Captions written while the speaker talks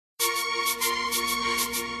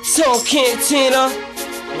Song Cantina.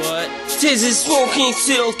 What? This is Smoking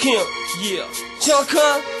Still Kill. Yeah. Chowkie.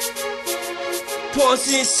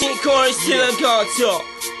 Pause shit, chorus still a god talk.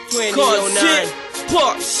 2009.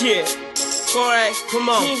 Pop shit. Alright, come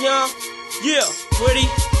on. Yeah. Ready?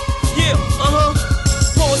 Yeah.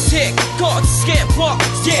 Pause hit, God skip pop.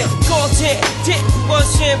 Yeah. God hit, dick,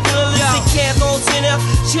 what's in realistic can't go to now.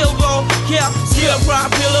 Chill roll, yeah. Still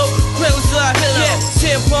rock pillow. Close like yeah.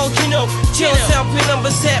 Tempo, you know. Chill out, pin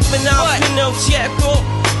number 7. I'll pin no check go.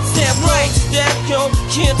 Step right, step go,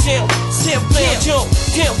 can't tell. Step down, jump,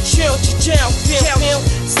 down, chill,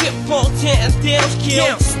 step on 10, down,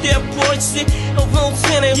 kill. Step on, sit, over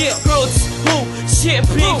 10, roots, who,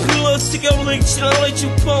 champagne, cooler, stick up, like, chill, let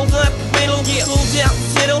you pull up, middle, pull down,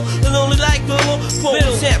 settle, and only like little, pull,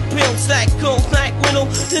 tap, pills, like, gold, like, window,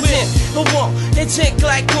 and then, a walk, and check,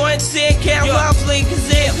 like, coin, stick, count, I'll play, cause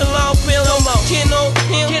they have a long pillow, you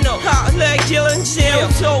know, hot, like, chillin',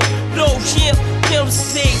 chill, toe, low, chill. Stay on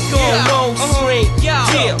street,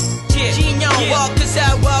 She know walk cause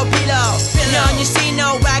I walk below. None you see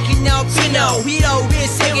no rockin' no pino. We don't be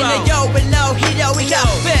singing the yo below. He don't we got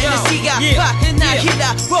better see got pop and not hit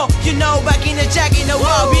that. Bro, you know rockin' the jack in the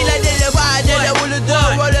wall. Be like the wide that I would have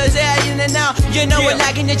done. What is that in the now? You know we're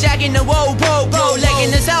locking the jack in the whoa, bro, bro.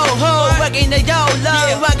 Legging the soul, ho, rockin' the yo,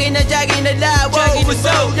 love, rockin' the jack in the live, whoa,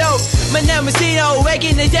 so low. My name is Tito,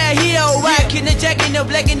 waking the day, hero, rockin' the jack in the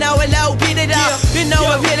black and now low, beat it out. You know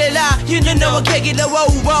I feel it out, you know I can't get the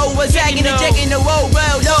whoa, whoa, was acting the jack in the whoa,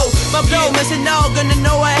 well, low. My blow, missing all, gonna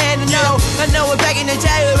know I had to know. I know we're back in the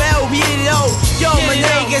jail, well, beat it out. Yo, my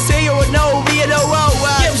nigga say you would know, be it a whoa,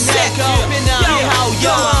 I'm snack up in the house,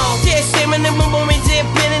 yo. This same and the moment, it's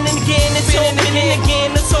pinning and again, it's opening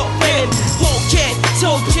again, it's opening. Whole cat,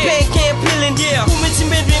 so Japan can't pillin', women's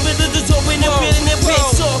in bedroom, but it's open and feeling the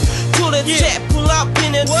base off. The chat, pull up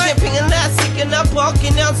in it, shipping and not sick and not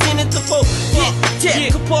barking, now seen it to full. Hit,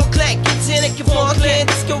 tap, park like it's in it, can park in,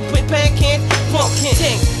 let's go quick, pack in, park in,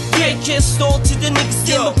 tank. Yeah, just stole to the niggas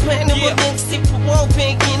in the planet, but niggas stick for wall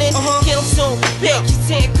bank in it. Kill so, back your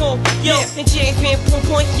tank go, yo, and J Pan,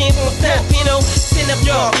 point, game for pop, you know, send up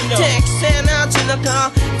your text, send out to the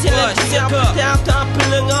car, tell it to jump without top,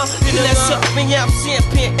 pulling off, let's up and out,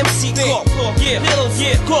 champagne, MC Corp, little,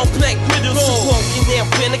 complex, riddles, walking there,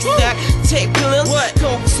 Phoenix, take pillin',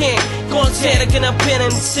 go tank, go tank, gonna pin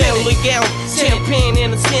and sell, look out, champagne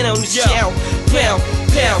in the center on the shell, pow,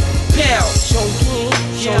 pow, pow,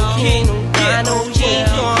 Chowkie, I know you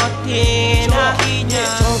got it,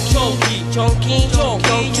 Chowkie,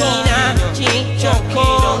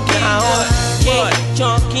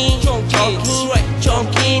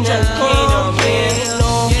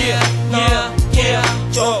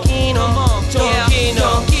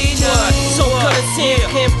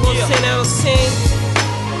 can't post out sing.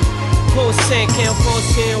 Can't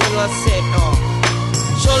post here when I say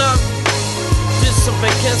shut up. Just some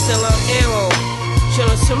vacation on arrow.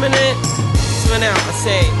 Shut up 2 minutes. 7 out. I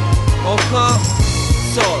say okay.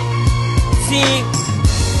 So see.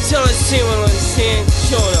 Tell us see when I sing.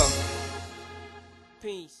 Shut up.